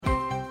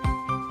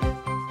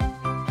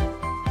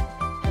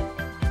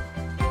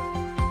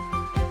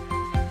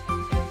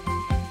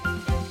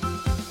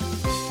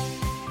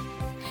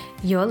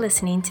You're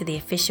listening to the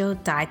official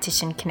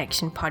Dietitian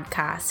Connection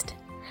podcast.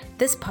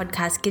 This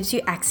podcast gives you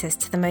access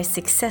to the most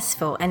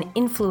successful and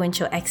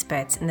influential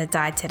experts in the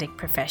dietetic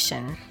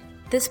profession.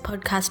 This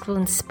podcast will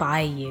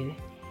inspire you,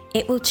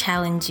 it will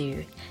challenge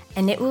you,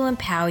 and it will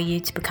empower you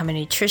to become a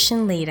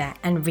nutrition leader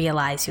and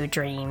realize your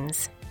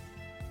dreams.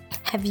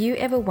 Have you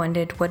ever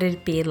wondered what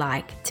it'd be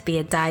like to be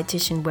a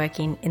dietitian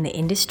working in the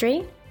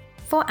industry?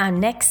 For our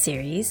next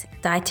series,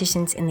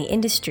 Dietitians in the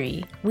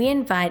Industry, we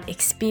invite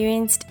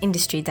experienced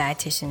industry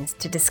dietitians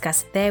to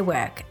discuss their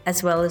work,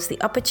 as well as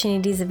the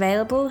opportunities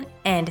available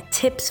and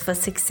tips for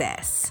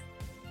success.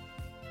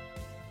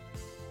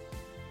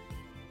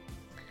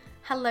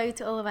 Hello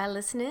to all of our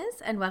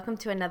listeners, and welcome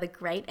to another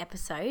great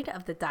episode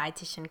of the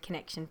Dietitian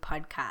Connection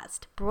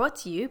podcast, brought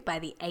to you by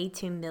the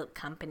A2 Milk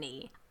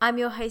Company. I'm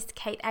your host,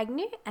 Kate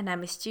Agnew, and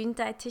I'm a student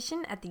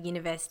dietitian at the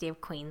University of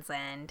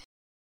Queensland.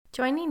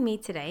 Joining me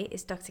today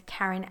is Dr.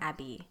 Karen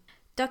Abbey.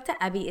 Dr.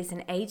 Abbey is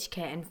an aged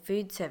care and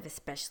food service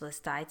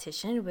specialist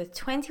dietitian with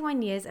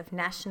 21 years of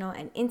national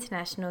and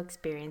international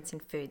experience in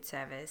food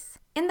service.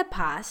 In the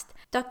past,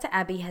 Dr.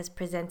 Abbey has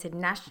presented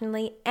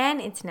nationally and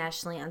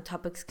internationally on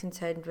topics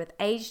concerned with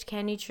aged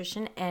care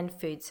nutrition and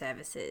food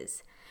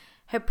services.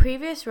 Her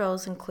previous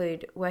roles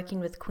include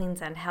working with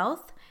Queensland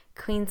Health,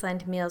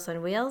 Queensland Meals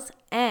on Wheels,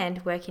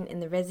 and working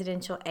in the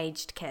residential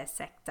aged care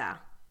sector.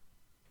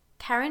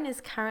 Karen is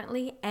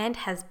currently and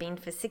has been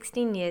for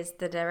 16 years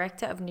the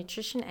Director of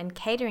Nutrition and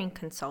Catering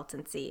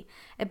Consultancy,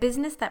 a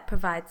business that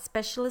provides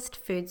specialist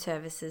food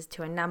services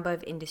to a number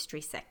of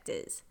industry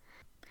sectors.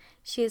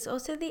 She is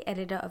also the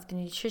editor of the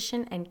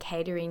Nutrition and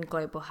Catering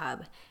Global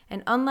Hub,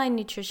 an online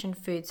nutrition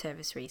food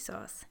service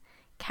resource.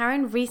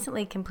 Karen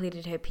recently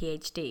completed her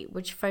PhD,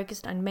 which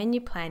focused on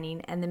menu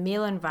planning and the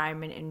meal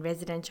environment in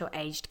residential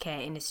aged care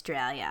in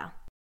Australia.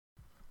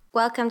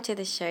 Welcome to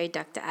the show,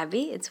 Dr.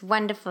 Abbey. It's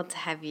wonderful to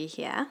have you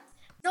here.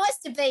 Nice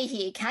to be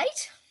here,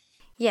 Kate.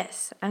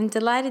 Yes, I'm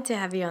delighted to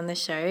have you on the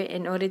show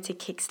in order to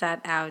kickstart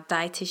our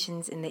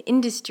Dietitians in the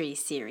Industry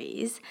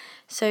series.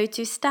 So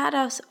to start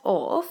us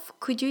off,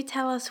 could you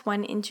tell us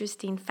one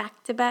interesting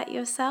fact about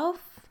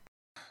yourself?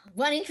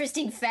 One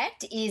interesting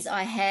fact is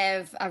I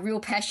have a real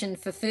passion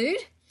for food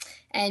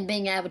and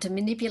being able to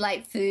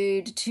manipulate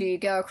food to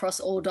go across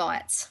all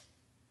diets.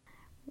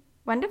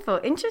 Wonderful,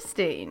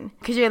 interesting.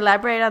 Could you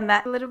elaborate on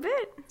that a little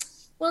bit?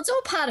 Well, it's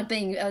all part of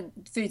being a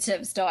food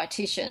service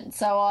dietitian.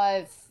 So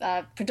I've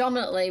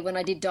predominantly, when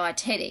I did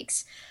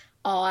dietetics,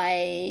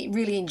 I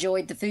really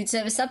enjoyed the food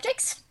service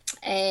subjects.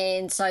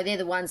 And so they're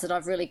the ones that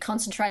I've really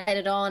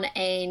concentrated on,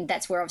 and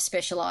that's where I've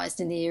specialised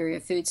in the area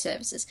of food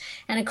services.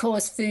 And of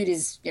course, food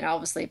is,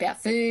 obviously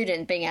about food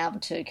and being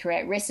able to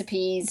create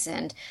recipes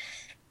and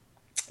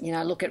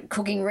look at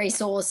cooking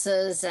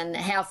resources and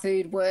how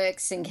food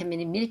works and can be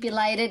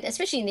manipulated,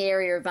 especially in the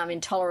area of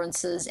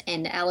intolerances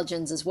and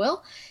allergens as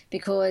well,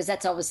 because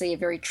that's obviously a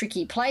very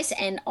tricky place.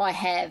 And I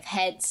have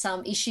had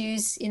some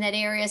issues in that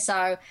area,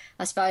 so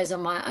I suppose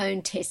I'm my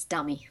own test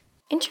dummy.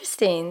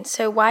 Interesting.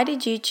 So why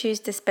did you choose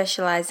to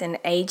specialise in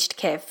aged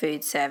care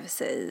food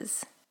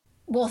services?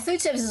 Well, food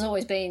service has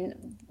always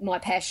been my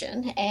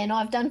passion, and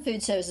I've done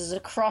food services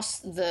across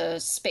the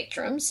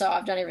spectrum. So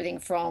I've done everything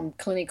from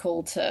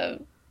clinical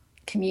to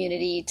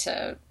community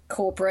to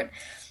corporate.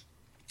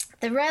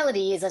 The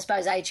reality is, I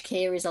suppose, aged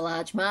care is a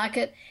large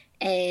market,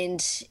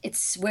 and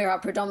it's where I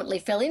predominantly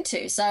fell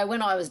into. So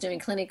when I was doing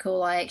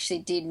clinical, I actually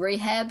did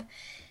rehab.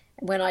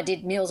 When I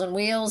did Meals on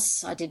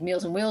Wheels, I did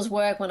Meals on Wheels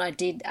work. When I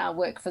did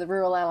work for the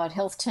Rural Allied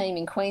Health Team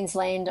in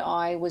Queensland,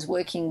 I was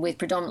working with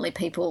predominantly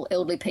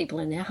elderly people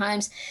in their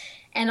homes.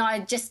 And I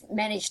just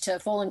managed to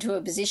fall into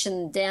a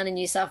position down in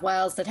New South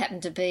Wales that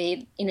happened to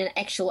be in an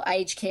actual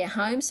aged care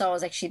home. So I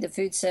was actually the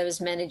food service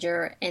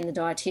manager and the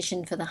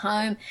dietitian for the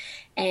home.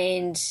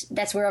 And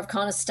that's where I've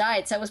kind of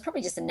stayed. So it was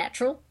probably just a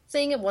natural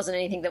thing. It wasn't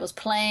anything that was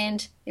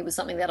planned. It was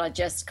something that I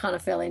just kind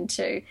of fell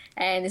into.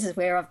 And this is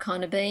where I've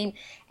kind of been.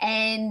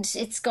 And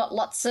it's got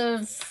lots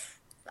of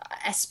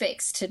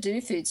aspects to do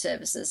food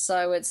services.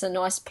 So it's a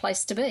nice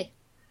place to be.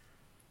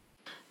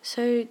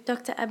 So,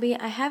 Dr. Abbey,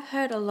 I have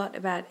heard a lot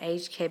about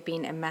aged care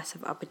being a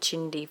massive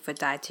opportunity for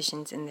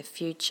dietitians in the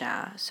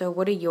future. So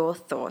what are your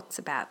thoughts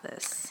about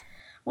this?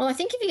 Well, I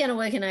think if you're going to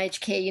work in aged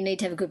care, you need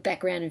to have a good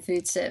background in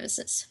food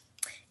services.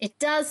 It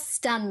does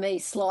stun me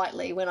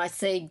slightly when I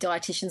see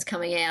dietitians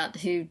coming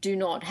out who do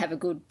not have a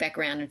good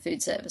background in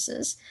food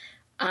services,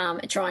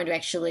 trying to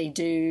actually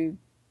do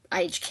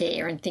aged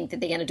care and think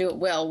that they're going to do it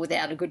well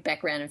without a good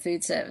background in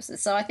food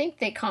services. So I think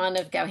they kind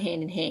of go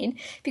hand in hand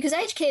because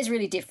aged care is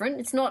really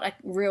different. It's not a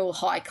real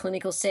high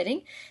clinical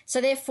setting.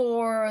 So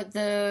therefore,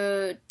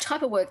 the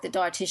type of work that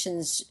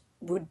dietitians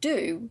would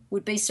do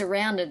would be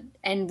surrounded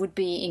and would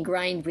be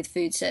ingrained with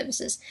food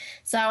services.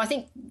 So I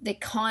think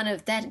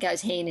that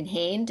goes hand in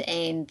hand,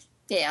 and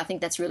yeah, I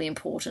think that's really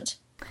important.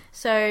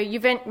 So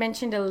you've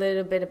mentioned a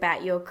little bit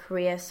about your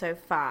career so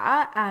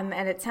far, and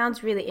it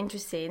sounds really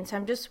interesting. So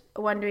I'm just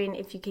wondering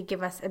if you could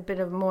give us a bit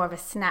of more of a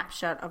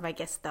snapshot of, I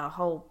guess,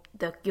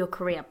 your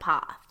career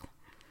path.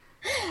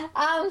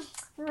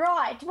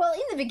 Right. Well,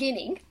 in the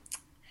beginning,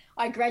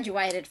 I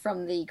graduated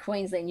from the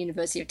Queensland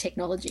University of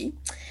Technology.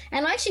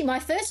 And actually, my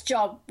first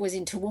job was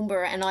in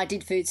Toowoomba and I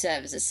did food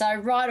services. So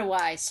right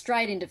away,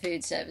 straight into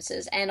food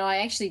services. And I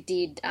actually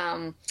did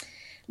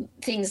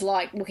things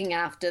like looking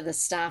after the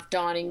staff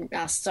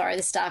the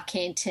staff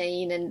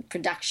canteen and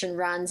production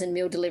runs and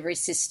meal delivery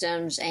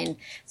systems and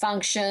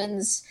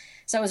functions.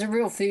 So it was a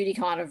real foodie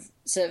kind of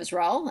service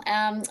role.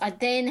 I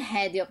then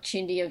had the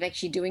opportunity of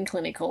actually doing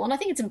clinical, and I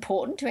think it's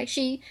important to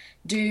actually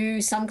do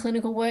some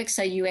clinical work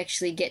so you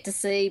actually get to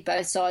see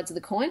both sides of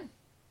the coin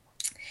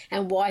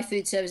and why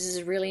food services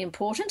is really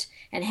important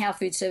and how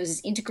food services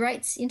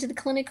integrates into the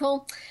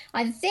clinical.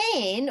 I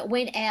then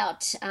went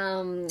out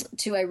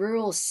to a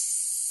rural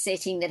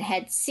setting that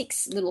had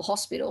 6 little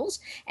hospitals,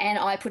 and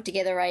I put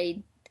together what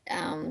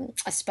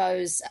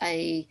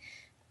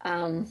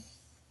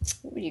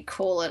do you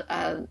call it?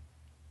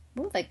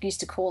 What they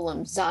used to call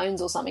them,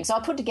 zones or something. So I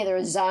put together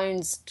a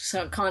zones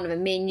sort of kind of a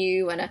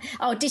menu and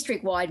a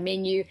district-wide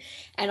menu,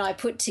 and I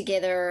put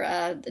together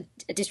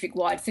a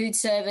district-wide food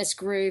service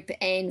group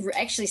and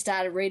actually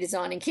started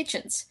redesigning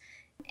kitchens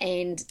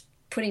and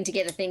putting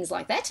together things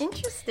like that.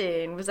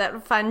 Interesting. Was that a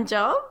fun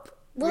job?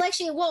 Well,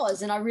 actually it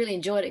was, and I really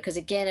enjoyed it because,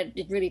 again,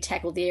 it really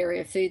tackled the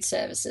area of food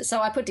services. So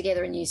I put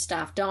together a new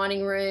staff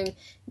dining room,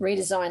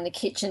 redesigned the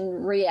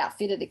kitchen,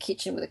 re-outfitted the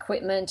kitchen with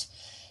equipment.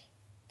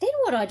 Then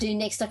what I do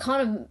next, I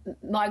kind of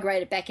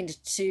migrated back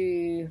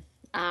into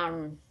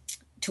Toowoomba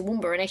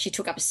and actually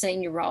took up a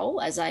senior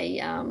role as a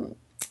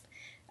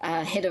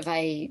head of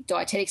a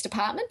dietetics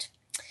department,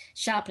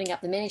 sharpening up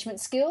the management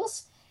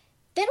skills.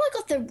 Then I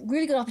got the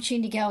really good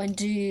opportunity to go and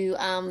do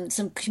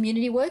some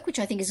community work, which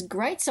I think is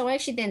great. So I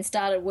actually then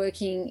started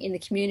working in the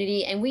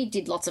community, and we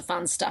did lots of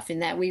fun stuff in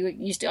that. I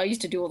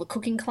used to do all the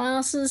cooking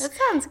classes. That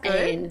sounds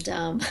good.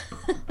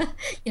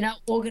 And,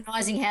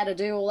 organising how to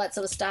do all that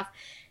sort of stuff.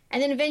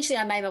 And then eventually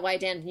I made my way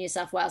down to New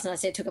South Wales and I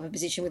took up a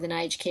position with an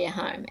aged care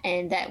home.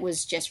 And that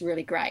was just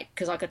really great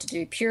because I got to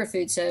do pure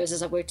food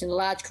services. I worked in a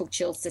large cook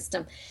chill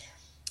system.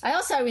 I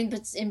also, in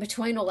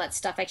between all that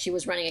stuff, actually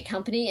was running a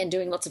company and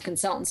doing lots of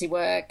consultancy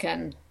work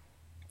and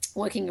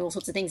working all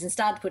sorts of things, and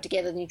started to put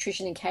together the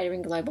Nutrition and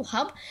Catering Global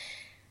Hub.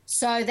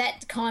 So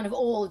that kind of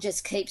all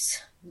just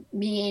keeps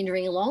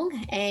meandering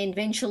along. And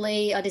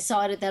eventually I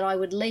decided that I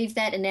would leave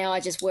that, and now I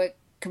just work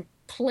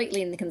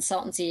completely in the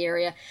consultancy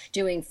area,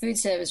 doing food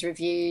service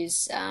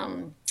reviews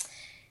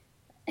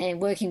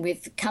and working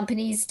with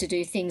companies to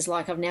do things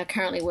like I'm now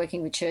currently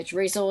working with Church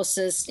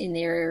Resources in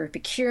the area of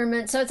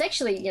procurement. So it's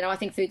actually, I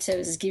think food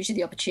services gives you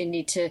the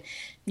opportunity to,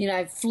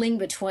 fling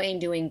between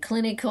doing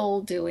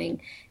clinical,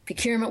 doing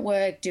procurement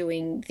work,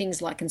 doing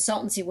things like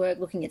consultancy work,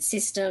 looking at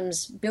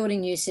systems,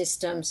 building new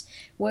systems,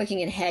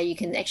 working at how you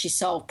can actually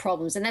solve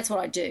problems. And that's what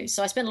I do.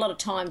 So I spend a lot of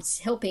time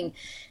helping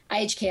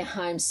aged care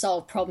homes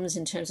solve problems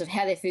in terms of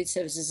how their food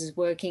services is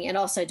working, and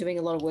also doing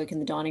a lot of work in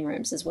the dining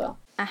rooms as well.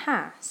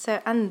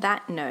 So on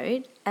that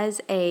note,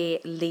 as a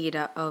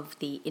leader of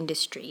the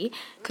industry,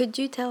 could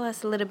you tell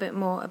us a little bit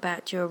more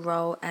about your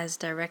role as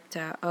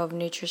Director of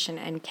Nutrition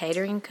and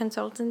Catering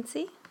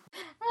Consultancy?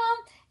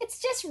 It's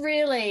just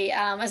really,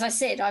 as I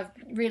said, I've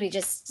really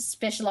just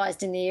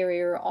specialised in the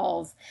area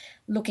of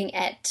looking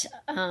at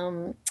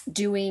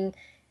doing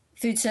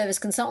food service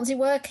consultancy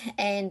work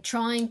and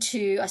trying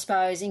to, I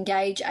suppose,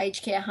 engage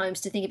aged care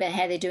homes to think about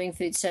how they're doing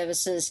food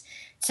services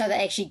so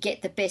they actually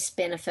get the best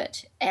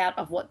benefit out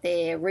of what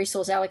their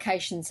resource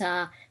allocations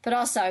are, but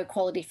also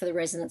quality for the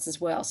residents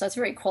as well. So it's a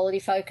very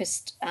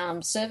quality-focused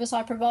service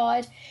I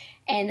provide,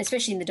 and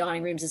especially in the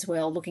dining rooms as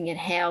well, looking at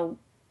how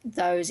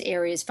those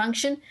areas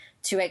function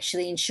to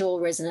actually ensure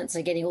residents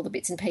are getting all the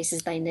bits and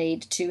pieces they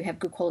need to have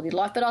good quality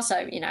life, but also,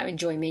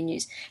 enjoy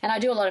menus. And I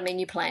do a lot of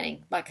menu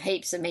planning, like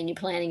heaps of menu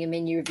planning and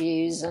menu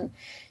reviews, and,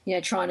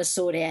 trying to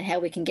sort out how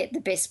we can get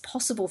the best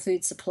possible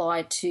food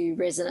supply to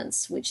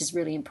residents, which is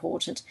really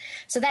important.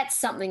 So that's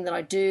something that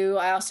I do.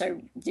 I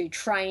also do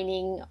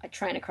training. I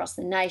train across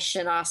the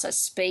nation. I also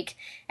speak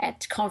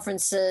at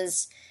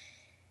conferences.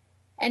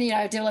 And,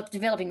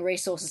 developing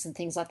resources and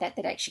things like that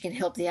actually can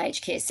help the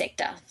aged care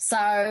sector. So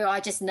I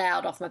just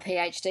nailed off my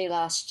PhD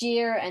last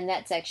year, and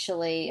that's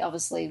actually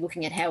obviously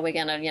looking at how we're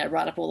going to,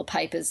 write up all the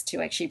papers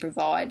to actually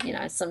provide,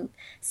 some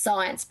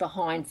science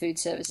behind food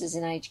services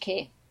in aged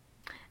care.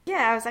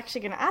 Yeah, I was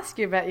actually going to ask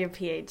you about your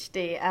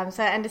PhD.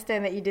 So I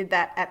understand that you did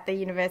that at the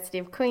University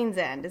of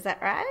Queensland. Is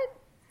that right?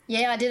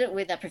 Yeah, I did it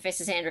with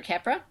Professor Sandra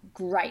Capra.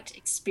 Great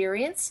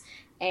experience.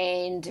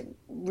 And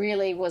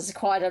really was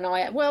quite it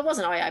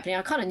wasn't eye-opening.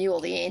 I kind of knew all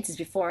the answers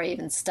before I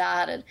even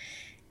started.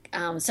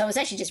 So it was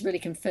actually just really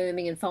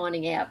confirming and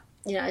finding out,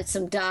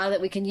 some data that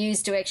we can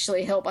use to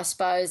actually help, I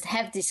suppose,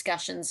 have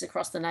discussions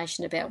across the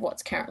nation about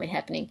what's currently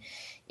happening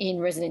in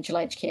residential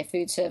aged care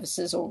food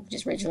services, or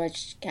just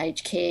residential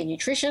aged care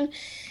nutrition,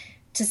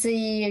 to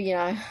see,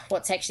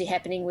 what's actually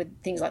happening with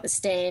things like the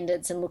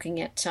standards, and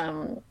looking at,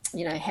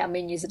 how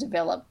menus are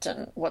developed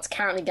and what's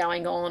currently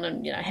going on,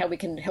 and, how we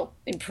can help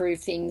improve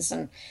things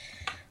and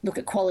look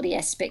at quality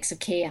aspects of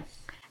care.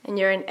 And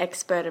you're an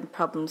expert in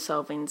problem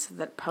solving, so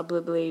that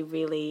probably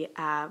really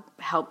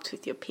helped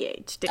with your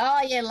PhD.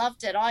 Oh, yeah,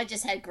 loved it. I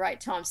just had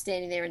great time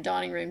standing there in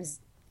dining rooms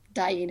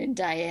day in and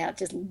day out,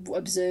 just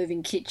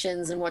observing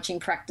kitchens and watching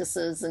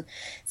practices and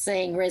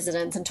seeing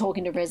residents and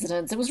talking to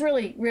residents. It was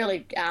really,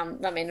 really, I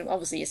mean,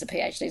 obviously, yes, a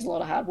PhD is a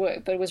lot of hard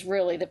work, but it was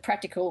really the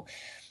practical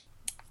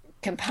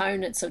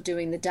components of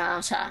doing the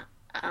data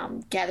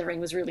gathering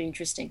was really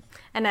interesting.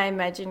 And I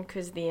imagine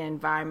because the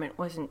environment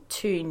wasn't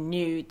too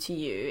new to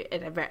you,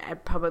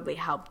 it probably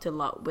helped a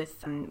lot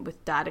with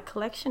data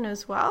collection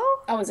as well.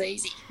 Oh, it was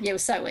easy. Yeah, it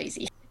was so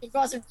easy. It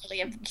wasn't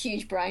really a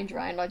huge brain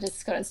drain. I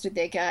just kind of stood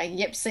there going,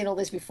 yep, seen all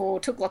this before,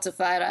 took lots of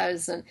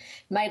photos and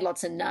made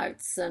lots of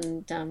notes.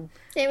 And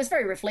yeah, it was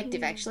very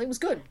reflective, actually. It was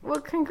good. Well,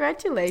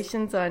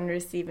 congratulations on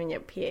receiving your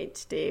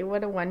PhD.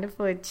 What a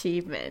wonderful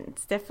achievement.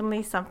 It's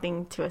definitely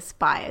something to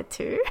aspire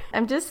to.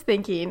 I'm just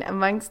thinking,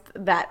 amongst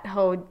that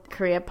whole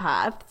career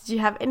path, did you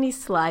have any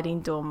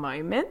sliding door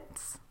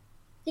moments?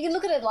 You can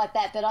look at it like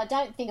that, but I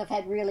don't think I've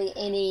had really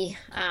any...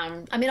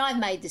 I mean, I've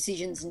made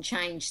decisions and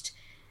changed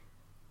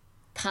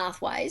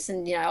pathways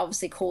and, you know,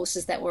 obviously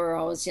courses that were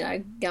I was, you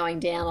know, going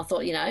down. I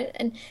thought, you know,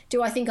 and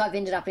do I think I've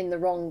ended up in the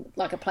wrong,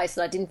 like a place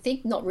that I didn't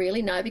think? Not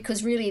really, no,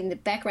 because really in the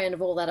background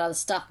of all that other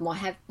stuff,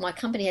 my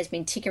company has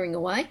been tickering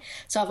away.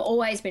 So I've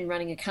always been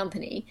running a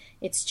company.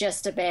 It's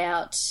just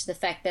about the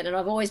fact that, and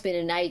I've always been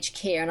in aged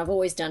care and I've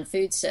always done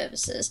food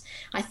services.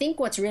 I think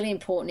what's really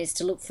important is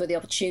to look for the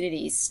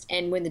opportunities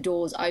and when the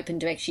doors open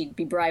to actually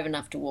be brave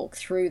enough to walk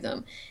through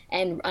them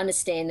and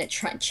understand that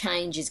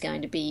change is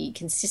going to be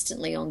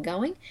consistently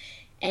ongoing.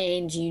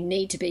 And you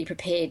need to be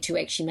prepared to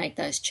actually make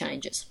those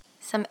changes.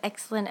 Some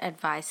excellent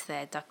advice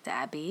there, Dr.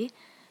 Abby.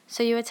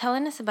 So you were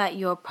telling us about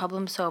your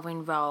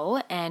problem-solving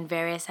role and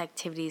various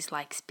activities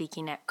like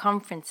speaking at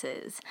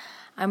conferences.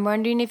 I'm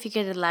wondering if you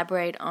could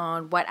elaborate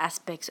on what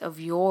aspects of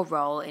your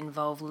role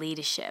involve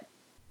leadership.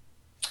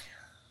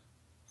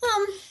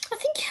 I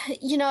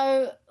think, you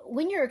know,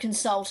 when you're a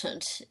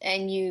consultant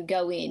and you're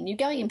going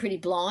in pretty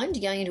blind.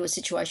 You're going into a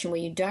situation where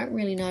you don't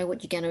really know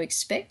what you're going to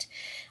expect.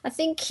 I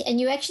think, and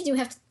you actually do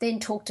have to then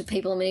talk to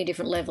people on many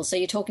different levels. So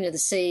you're talking to the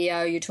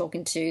CEO, you're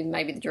talking to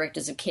maybe the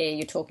directors of care,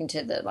 you're talking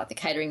to the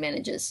catering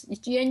managers, and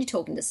you're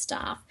talking to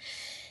staff.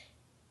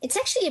 It's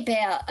actually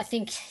about, I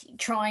think,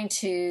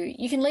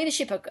 you can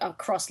leadership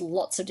across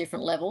lots of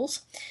different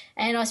levels.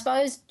 And I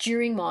suppose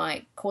during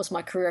my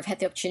career, I've had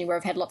the opportunity where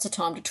I've had lots of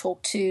time to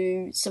talk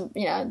to some,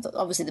 you know,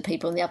 obviously the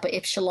people in the upper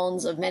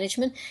echelons of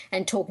management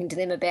and talking to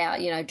them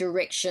about, you know,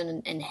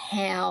 direction and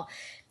how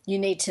you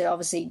need to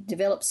obviously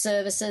develop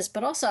services.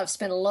 But also I've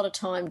spent a lot of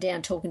time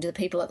down talking to the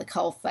people at the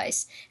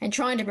coalface and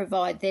trying to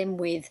provide them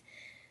with,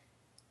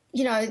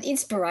 you know,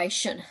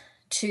 inspiration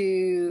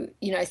to,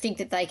 you know, think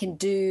that they can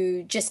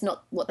do just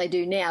not what they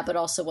do now, but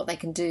also what they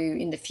can do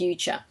in the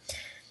future.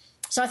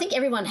 So I think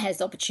everyone has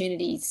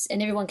opportunities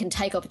and everyone can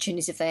take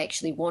opportunities if they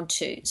actually want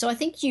to. So I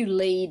think you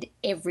lead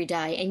every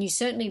day, and you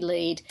certainly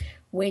lead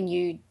when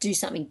you do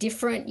something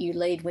different. You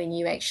lead when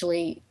you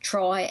actually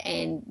try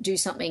and do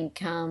something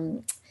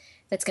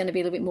that's going to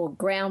be a little bit more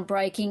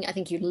groundbreaking. I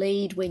think you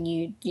lead when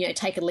you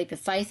take a leap of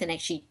faith and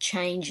actually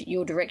change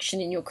your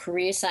direction in your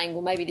career, saying,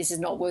 well, maybe this is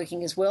not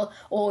working as well.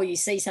 Or you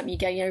see something, you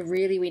go, you know,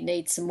 really we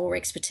need some more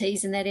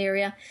expertise in that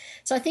area.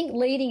 So I think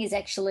leading is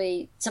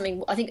actually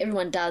something I think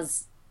everyone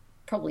does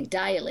probably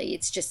daily.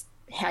 It's just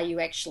how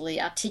you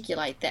actually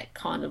articulate that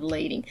kind of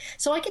leading.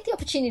 So I get the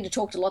opportunity to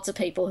talk to lots of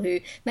people who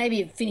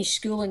maybe have finished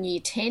school in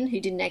year 10, who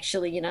didn't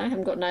actually, you know,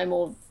 haven't got no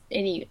more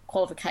any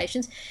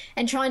qualifications,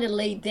 and trying to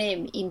lead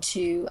them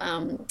into,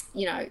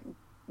 you know,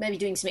 maybe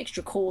doing some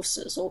extra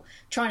courses or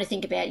trying to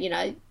think about, you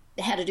know,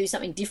 how to do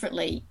something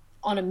differently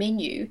on a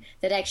menu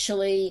that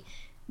actually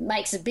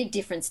makes a big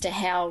difference to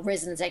how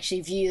residents actually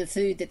view the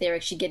food that they're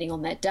actually getting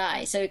on that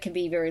day. So it can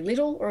be very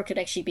little, or it could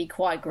actually be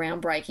quite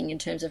groundbreaking in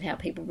terms of how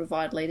people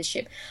provide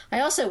leadership.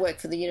 I also work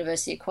for the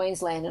University of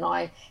Queensland, and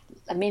I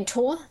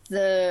mentor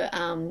the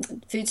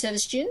food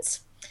service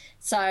students.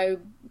 So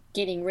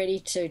getting ready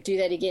to do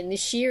that again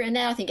this year. And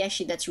now I think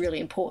actually that's really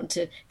important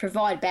to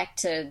provide back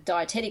to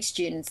dietetic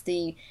students,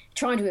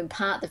 trying to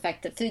impart the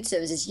fact that food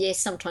services, yes,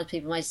 sometimes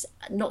people may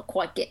not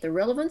quite get the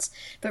relevance,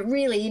 but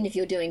really, even if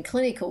you're doing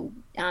clinical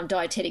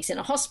dietetics in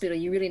a hospital,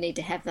 you really need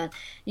to have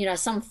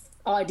some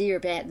idea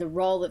about the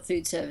role that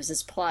food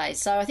services play.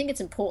 So I think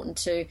it's important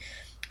to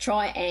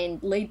try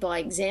and lead by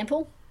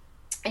example.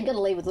 And got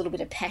to lead with a little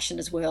bit of passion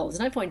as well. There's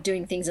no point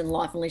doing things in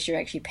life unless you're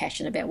actually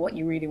passionate about what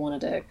you really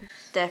want to do.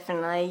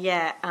 Definitely,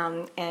 yeah.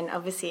 And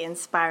obviously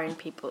inspiring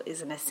people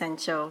is an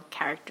essential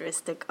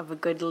characteristic of a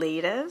good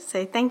leader.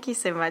 So thank you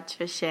so much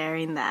for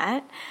sharing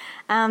that.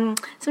 So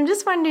I'm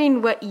just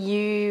wondering what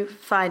you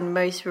find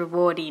most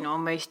rewarding or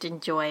most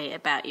enjoy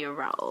about your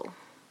role.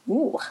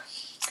 Ooh.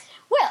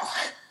 Well,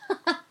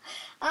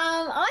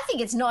 I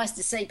think it's nice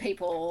to see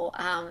people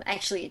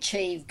actually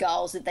achieve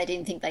goals that they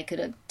didn't think they could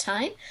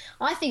attain.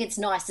 I think it's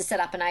nice to set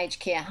up an aged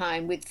care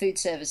home with food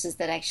services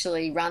that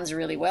actually runs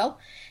really well,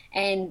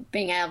 and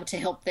being able to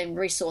help them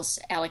resource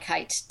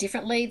allocate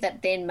differently,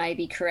 that then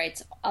maybe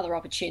creates other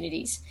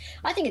opportunities.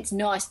 I think it's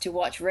nice to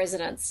watch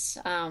residents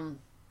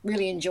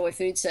really enjoy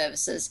food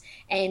services.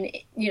 And,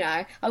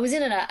 I was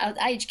in an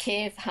aged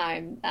care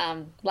home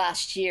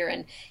last year,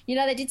 and,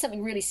 they did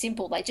something really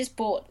simple. They just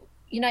bought,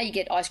 you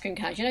get ice cream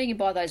cones, you can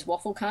buy those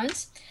waffle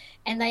cones.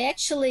 And they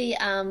actually,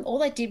 all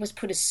they did was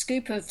put a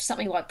scoop of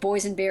something like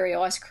boysenberry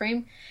ice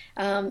cream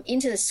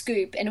into the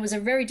scoop, and it was a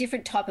very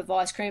different type of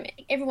ice cream.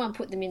 Everyone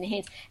put them in their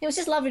hands. It was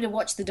just lovely to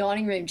watch the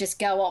dining room just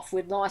go off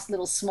with nice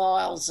little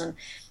smiles and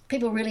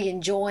people really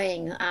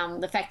enjoying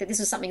the fact that this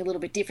was something a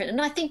little bit different. And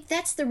I think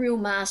that's the real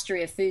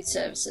mastery of food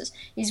services,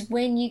 is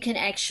when you can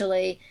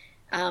actually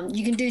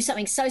you can do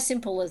something so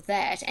simple as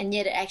that, and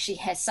yet it actually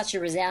has such a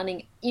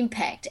resounding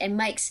impact and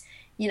makes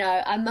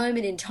a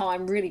moment in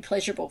time really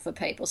pleasurable for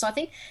people. So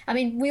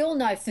we all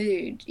know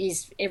food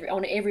is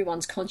on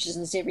everyone's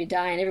consciousness every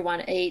day, and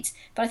everyone eats,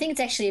 but I think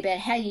it's actually about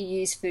how you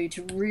use food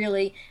to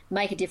really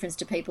make a difference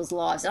to people's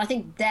lives. And I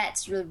think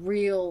that's the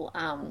real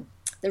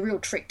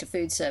trick to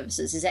food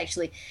services, is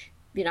actually,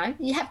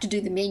 you have to do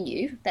the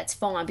menu, that's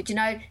fine, but,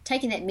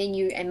 taking that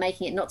menu and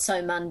making it not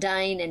so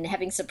mundane and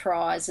having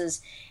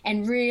surprises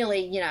and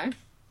really,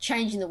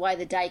 changing the way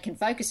the day can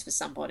focus for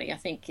somebody, I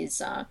think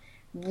is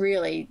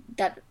really,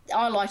 that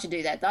I like to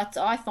do that.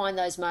 I find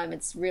those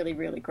moments really,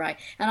 really great.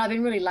 And I've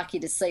been really lucky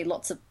to see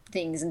lots of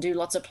things and do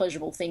lots of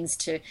pleasurable things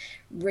to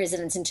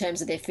residents in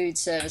terms of their food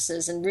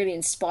services, and really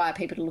inspire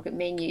people to look at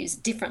menus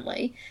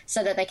differently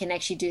so that they can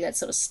actually do that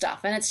sort of stuff.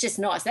 And it's just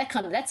nice.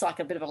 That's like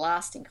a bit of a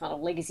lasting kind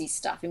of legacy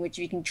stuff, in which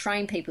you can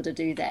train people to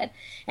do that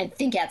and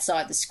think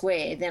outside the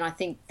square. Then I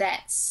think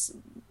that's,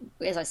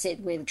 as I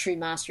said, where the true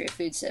mastery of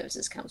food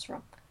services comes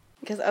from.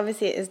 Because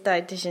obviously as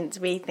dietitians,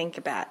 we think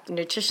about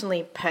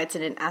nutritionally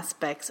pertinent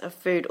aspects of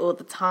food all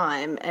the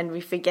time, and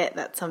we forget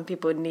that some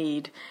people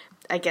need,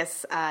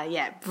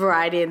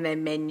 variety in their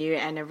menu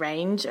and a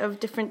range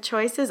of different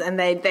choices, and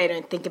they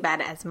don't think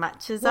about it as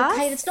much as us.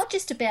 Kate, it's not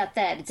just about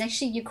that. It's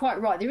actually, you're quite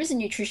right, there is a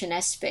nutrition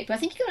aspect, but I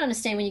think you've got to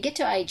understand, when you get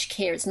to aged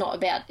care, it's not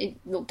about it.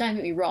 Look, don't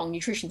get me wrong,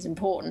 nutrition's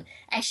important.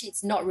 Actually,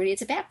 it's not really.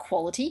 It's about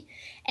quality.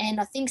 And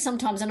I think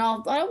sometimes, and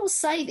I will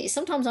say this,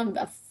 sometimes I'm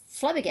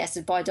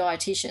flabbergasted by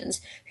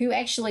dietitians who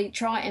actually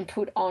try and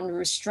put on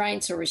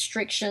restraints or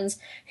restrictions,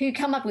 who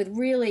come up with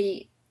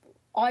really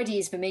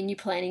ideas for menu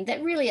planning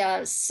that really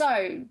are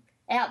so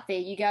out there.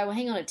 You go, well,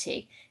 hang on a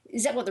tick,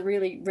 is that what the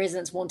really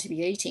residents want to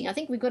be eating? I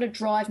think we've got to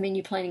drive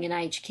menu planning in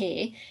aged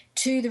care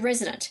to the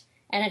resident,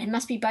 and it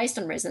must be based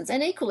on residents.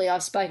 And equally,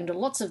 I've spoken to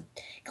lots of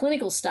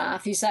clinical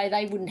staff who say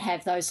they wouldn't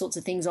have those sorts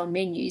of things on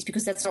menus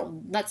because that's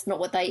not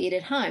what they eat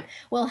at home.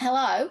 Well,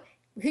 hello,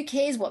 who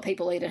cares what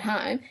people eat at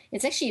home?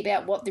 It's actually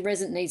about what the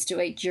resident needs to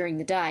eat during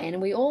the day.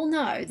 And we all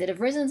know that if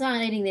residents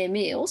aren't eating their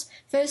meals,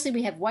 firstly,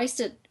 we have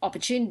wasted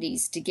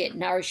opportunities to get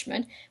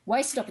nourishment,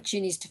 wasted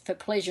opportunities for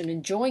pleasure and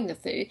enjoying the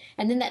food,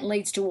 and then that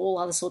leads to all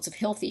other sorts of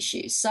health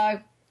issues.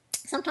 So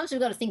sometimes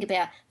we've got to think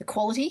about the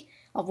quality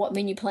of what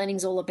menu planning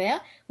is all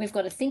about. We've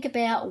got to think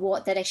about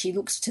what that actually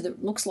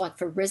looks like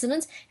for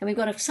residents, and we've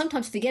got to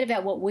sometimes forget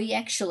about what we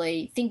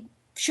actually think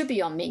should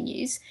be on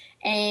menus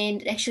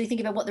and actually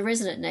think about what the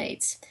resident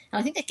needs. And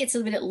I think that gets a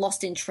little bit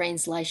lost in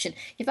translation.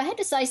 If I had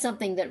to say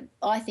something that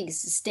I think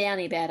is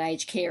astounding about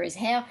aged care, is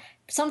how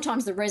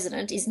sometimes the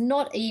resident is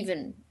not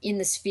even in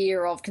the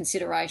sphere of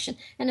consideration.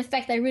 And in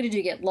fact, they really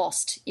do get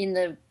lost in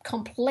the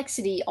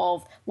complexity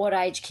of what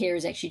aged care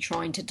is actually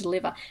trying to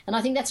deliver. And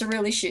I think that's a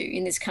real issue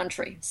in this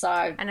country.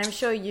 And I'm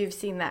sure you've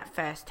seen that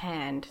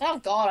firsthand. Oh,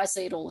 God, I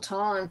see it all the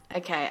time.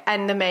 Okay,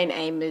 and the main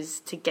aim is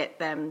to get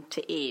them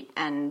to eat,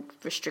 and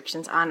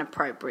restrictions aren't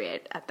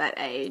appropriate at that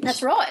age.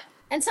 That's right.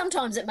 And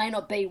sometimes it may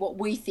not be what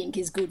we think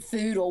is good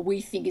food or we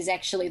think is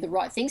actually the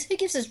right things. Who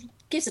gives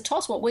a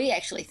toss what we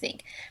actually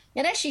think?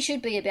 It actually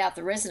should be about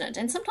the resident.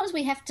 And sometimes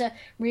we have to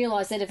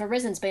realise that if a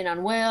resident's been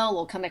unwell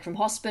or come back from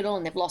hospital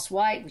and they've lost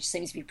weight, which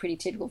seems to be a pretty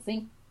typical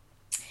thing,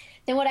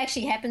 then what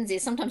actually happens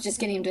is sometimes just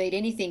getting them to eat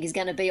anything is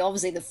going to be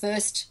obviously the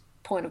first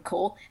point of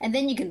call, and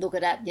then you can look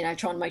at that,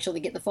 trying to make sure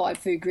they get the 5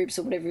 food groups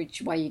or whatever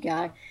which way you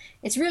go.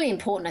 It's really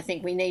important. I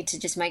think we need to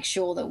just make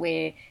sure that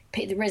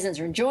the residents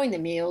are enjoying the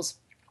meals.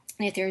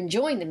 And if they're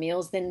enjoying the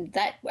meals, then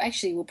that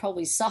actually will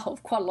probably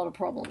solve quite a lot of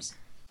problems.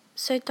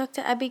 So,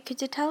 Dr. Abby,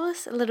 could you tell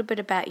us a little bit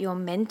about your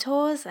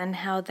mentors and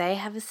how they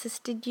have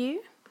assisted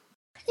you?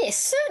 Yes,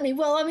 certainly.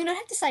 Well, I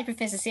have to say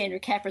Professor Sandra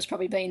Capra has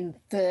probably been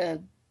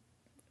the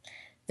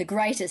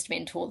greatest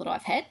mentor that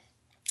I've had.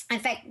 In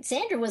fact,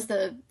 Sandra was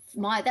that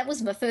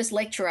was my first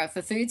lecturer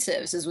for food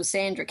services, was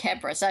Sandra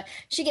Capra. So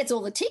she gets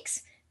all the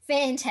ticks.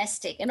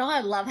 Fantastic. And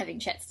I love having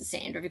chats to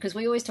Sandra because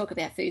we always talk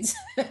about food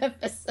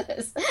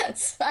services.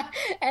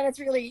 And it's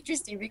really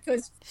interesting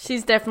because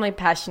she's definitely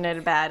passionate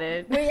about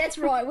it. That's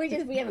right. We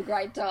have a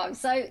great time.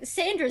 So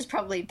Sandra's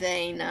probably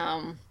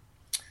been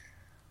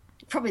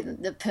probably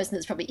the person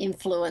that's probably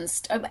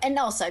influenced, and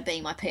also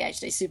being my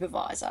PhD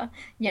supervisor,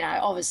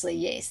 obviously,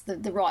 yes,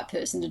 the right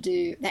person to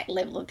do that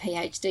level of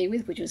PhD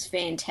with, which was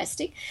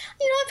fantastic.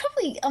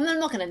 I'm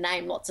not going to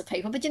name lots of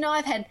people, but,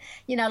 I've had,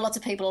 lots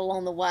of people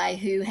along the way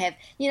who have,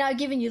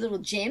 given you little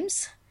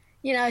gems.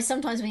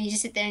 Sometimes when you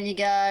just sit there and you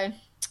go,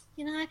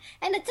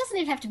 and it doesn't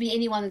even have to be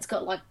anyone that's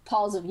got like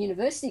piles of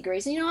university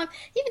degrees. I've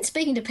even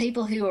speaking to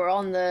people who are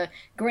on the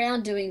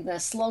ground doing the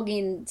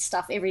slog-in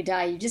stuff every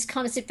day. You just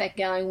kind of sit back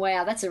going,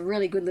 wow, that's a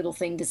really good little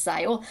thing to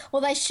say. Or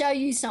they show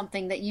you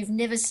something that you've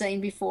never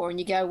seen before and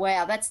you go,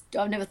 wow,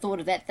 I've never thought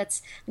of that. I'm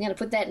going to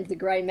put that into the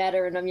grey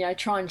matter and I'm,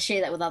 try and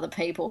share that with other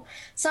people.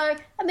 So,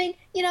 I mean,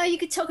 you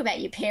could talk about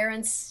your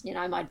parents.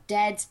 My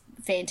dad's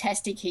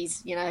fantastic.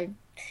 He's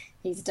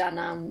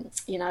done,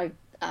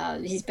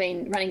 he's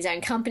been running his own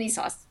company,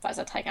 so I suppose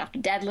I take after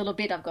Dad a little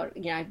bit. I've got,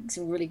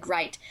 some really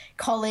great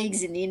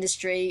colleagues in the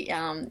industry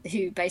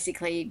who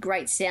basically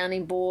great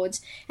sounding boards.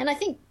 And I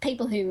think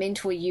people who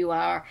mentor you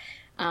are,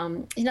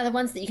 the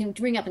ones that you can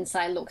ring up and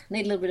say, look,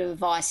 need a little bit of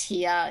advice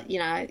here,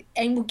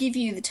 and will give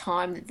you the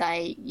time that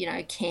they,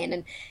 can.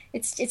 And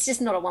it's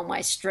just not a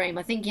one-way stream.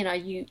 I think,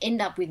 you end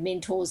up with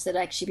mentors that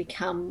actually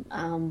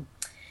become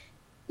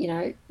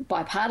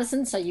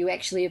bipartisan. So you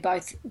actually are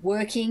both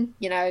working,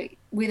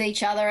 with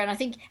each other. And I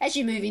think as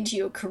you move into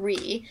your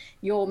career,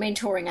 your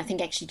mentoring, I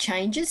think, actually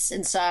changes.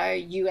 And so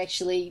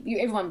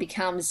everyone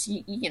becomes,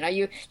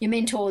 your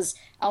mentors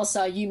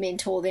also, you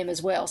mentor them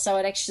as well. So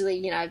it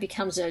actually,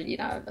 becomes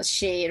a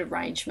shared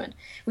arrangement,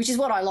 which is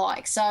what I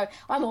like. So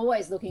I'm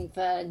always looking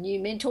for new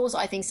mentors.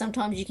 I think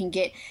sometimes you can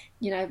get,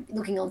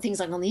 looking on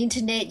things like on the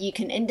internet, you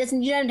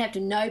don't have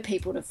to know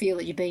people to feel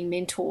that you're being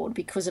mentored,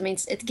 because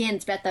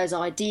it's about those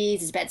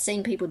ideas. It's about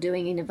seeing people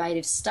doing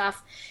innovative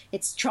stuff.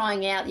 It's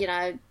trying out,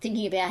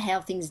 thinking about how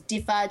things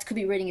differ. It could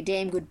be reading a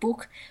damn good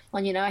book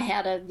on,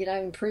 how to,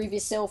 improve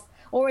yourself.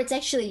 Or it's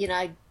actually,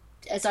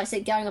 as I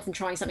said, going off and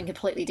trying something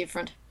completely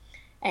different.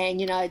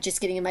 And,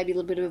 just getting maybe a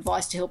little bit of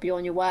advice to help you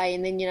on your way,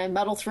 and then,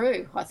 muddle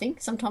through. I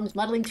think sometimes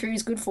muddling through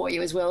is good for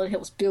you as well. It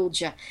helps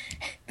build your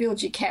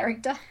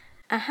character.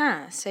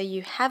 So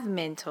you have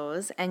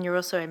mentors and you're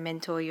also a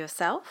mentor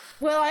yourself?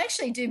 Well, I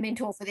actually do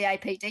mentor for the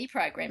APD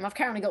program. I've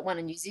currently got one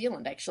in New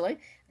Zealand, actually.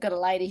 I've got a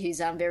lady who's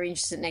very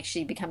interested in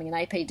actually becoming an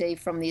APD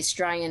from the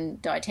Australian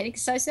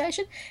Dietetics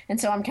Association. And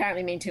so I'm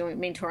currently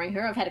mentoring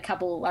her. I've had a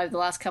couple over the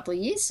last couple of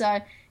years. So,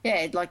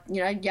 yeah,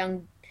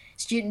 young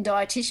student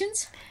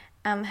dietitians.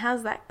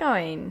 How's that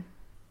going?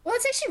 Well,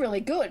 it's actually really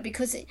good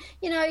because,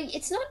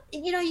 it's not,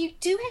 you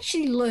do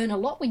actually learn a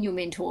lot when you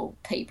mentor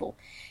people.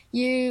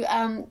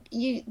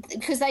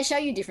 Because they show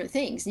you different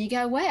things and you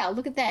go, wow,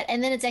 look at that.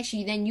 And then it's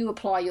actually, then you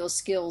apply your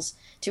skills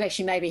to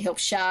actually maybe help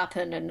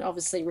sharpen and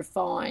obviously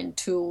refine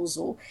tools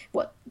or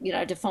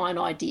define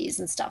ideas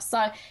and stuff.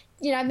 So,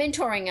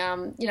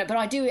 mentoring, but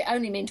I do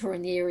only mentor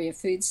in the area of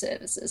food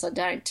services. I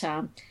don't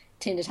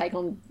tend to take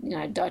on,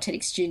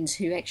 dietetic students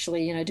who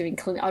actually, doing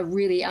clinic. I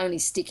really only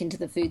stick into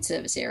the food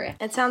service area.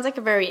 It sounds like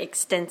a very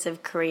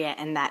extensive career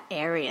in that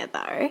area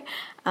though.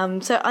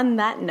 So on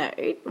that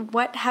note,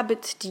 what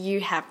habits do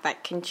you have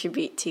that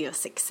contribute to your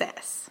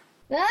success?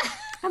 Well,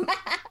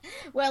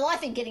 I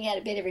think getting out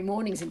of bed every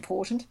morning is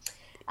important.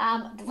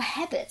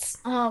 Habits.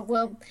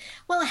 Habits.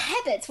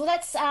 Well,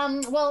 that's,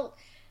 I'd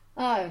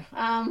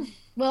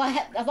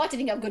like to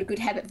think I've got a good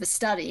habit for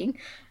studying.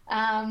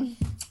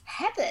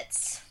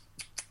 Habits.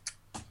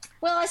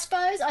 Well, I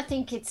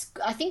think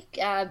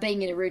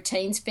being in a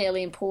routine is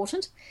fairly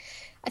important.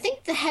 I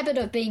think the habit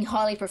of being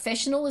highly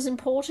professional is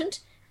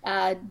important,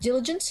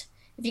 diligent.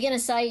 If you're going to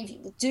say,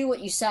 do what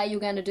you say you're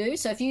going to do.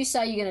 So if you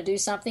say you're going to do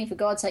something, for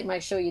God's sake,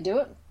 make sure you do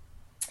it.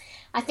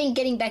 I think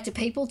getting back to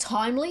people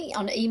timely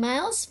on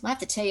emails. I have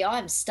to tell you,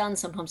 I'm stunned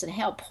sometimes at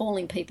how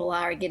appalling people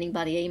are at getting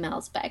bloody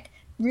emails back.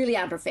 Really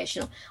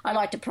unprofessional. I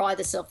like to pride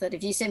myself that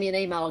if you send me an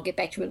email, I'll get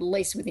back to it at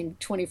least within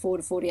 24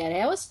 to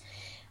 48 hours.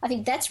 I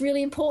think that's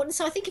really important.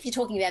 So I think if you're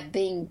talking about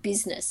being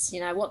business,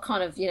 what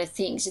kind of,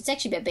 things, it's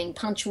actually about being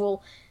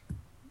punctual,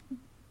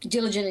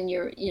 diligent in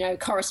your,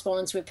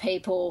 correspondence with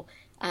people,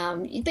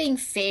 being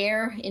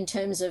fair in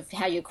terms of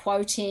how you're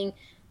quoting,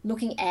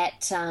 looking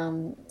at,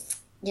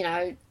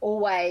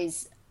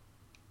 always,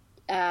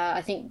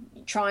 I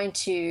think, trying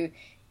to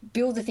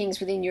build the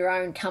things within your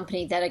own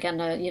company that are going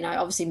to,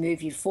 obviously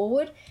move you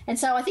forward. And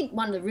so I think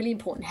one of the really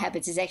important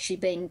habits is actually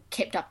being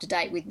kept up to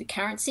date with the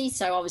currency.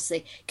 So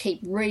obviously keep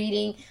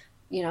reading,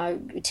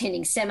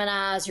 attending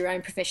seminars, your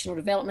own professional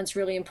development's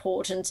really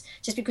important.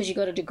 Just because you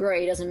got a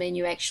degree doesn't mean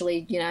you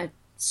actually,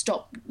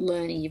 stop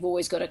learning. You've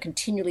always got to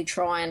continually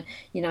try and,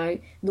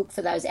 look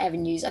for those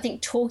avenues. I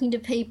think talking to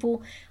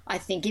people, I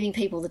think giving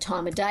people the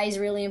time of day is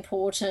really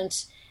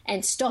important.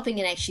 And stopping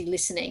and actually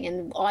listening.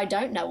 And I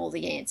don't know all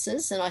the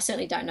answers, and I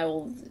certainly don't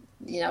know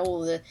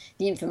all the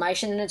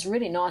information. And it's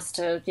really nice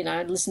to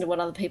listen to what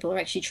other people are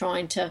actually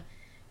trying to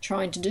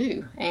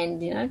do,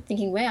 and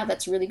thinking, wow,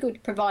 that's really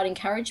good. Provide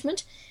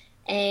encouragement,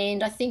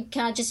 and I think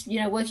just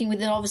working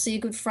within obviously a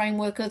good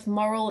framework of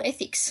moral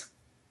ethics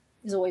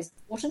is always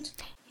important.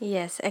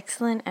 Yes,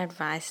 excellent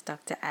advice,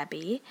 Dr.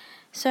 Abby.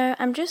 So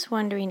I'm just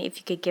wondering if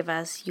you could give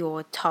us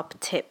your top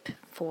tip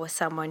for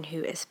someone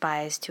who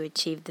aspires to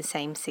achieve the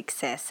same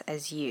success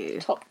as you.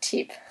 Top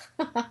tip.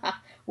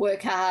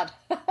 Work hard.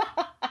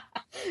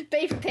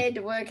 Be prepared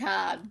to work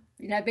hard.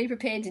 Be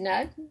prepared to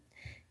know.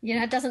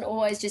 It doesn't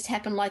always just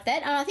happen like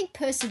that. And I think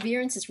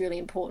perseverance is really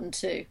important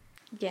too.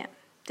 Yeah,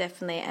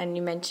 definitely. And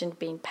you mentioned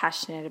being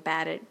passionate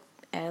about it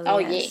earlier. Oh,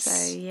 yes.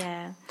 So,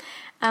 yeah.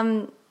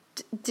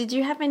 Did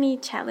you have any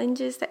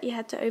challenges that you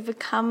had to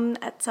overcome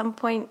at some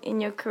point in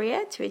your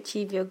career to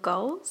achieve your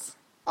goals?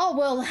 Oh,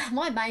 well,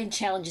 my main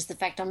challenge is the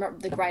fact I'm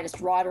not the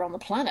greatest writer on the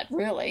planet,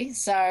 really.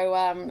 So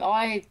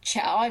I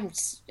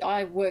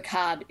work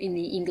hard in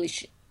the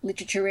English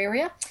literature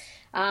area,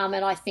 and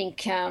I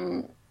think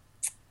I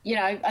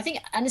think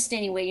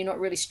understanding where you're not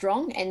really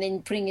strong and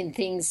then putting in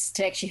things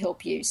to actually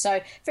help you.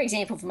 So, for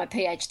example, for my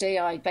PhD,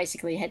 I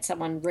basically had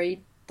someone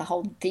read the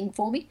whole thing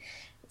for me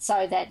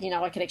so that,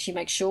 I could actually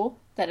make sure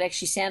that it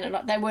actually sounded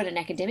like they weren't an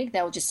academic.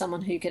 They were just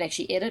someone who could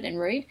actually edit and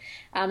read.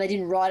 They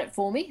didn't write it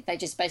for me. They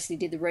just basically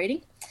did the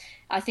reading.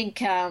 I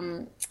think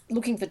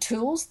looking for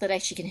tools that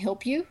actually can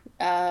help you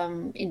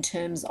in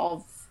terms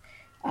of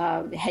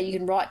how you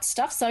can write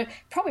stuff. So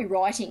probably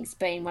writing's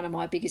been one of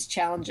my biggest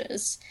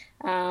challenges.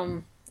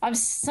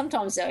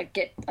 Sometimes I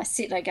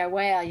sit and I go,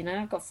 wow,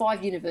 I've got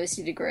 5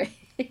 university degrees.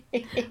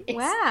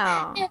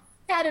 Wow.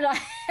 How did I?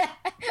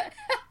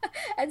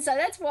 And so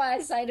that's why I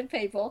say to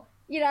people,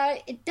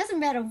 it doesn't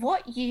matter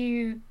what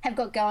you have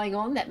got going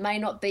on that may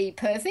not be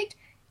perfect.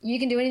 You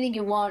can do anything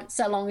you want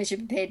so long as you're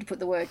prepared to put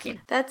the work in.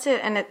 That's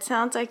it. And it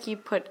sounds like you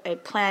put a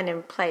plan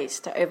in place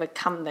to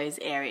overcome those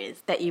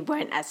areas that you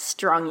weren't as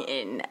strong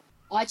in.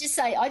 I just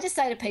say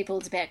to people,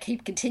 it's about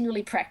keep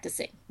continually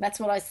practicing. That's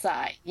what I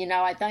say.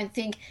 I don't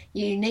think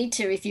you need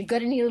to, if you've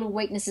got any little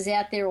weaknesses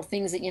out there or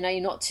things that,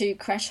 you're not too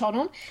crash hot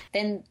on,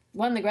 then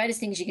one of the greatest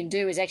things you can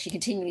do is actually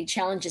continually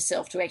challenge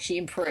yourself to actually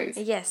improve.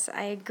 Yes,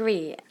 I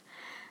agree.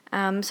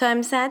 So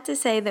I'm sad to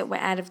say that we're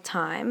out of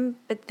time,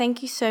 but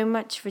thank you so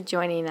much for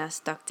joining us,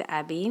 Dr.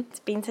 Abby. It's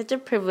been such a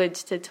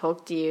privilege to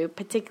talk to you,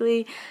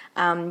 particularly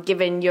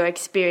given your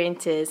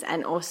experiences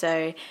and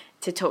also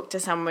to talk to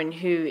someone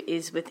who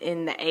is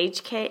within the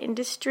aged care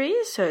industry.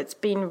 So it's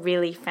been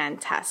really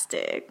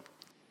fantastic.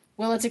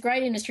 Well, it's a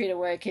great industry to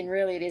work in,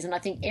 really it is, and I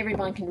think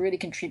everyone can really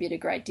contribute a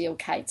great deal,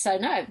 Kate. So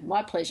no,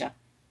 my pleasure.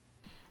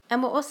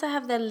 And we'll also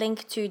have the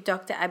link to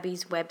Dr.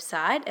 Abby's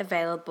website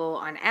available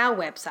on our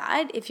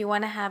website if you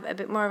want to have a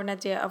bit more of an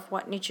idea of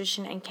what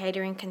nutrition and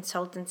catering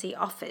consultancy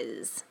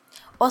offers.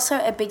 Also,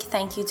 a big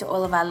thank you to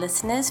all of our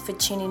listeners for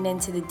tuning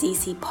into the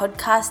DC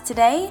podcast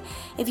today.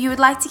 If you would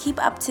like to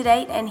keep up to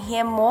date and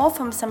hear more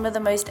from some of the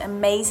most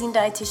amazing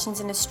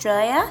dietitians in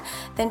Australia,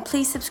 then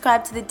please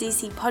subscribe to the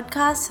DC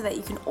podcast so that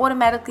you can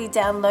automatically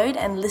download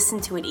and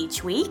listen to it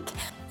each week.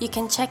 You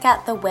can check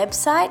out the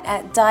website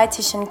at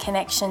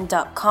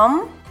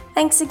dietitianconnection.com.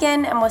 Thanks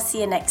again, and we'll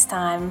see you next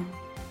time.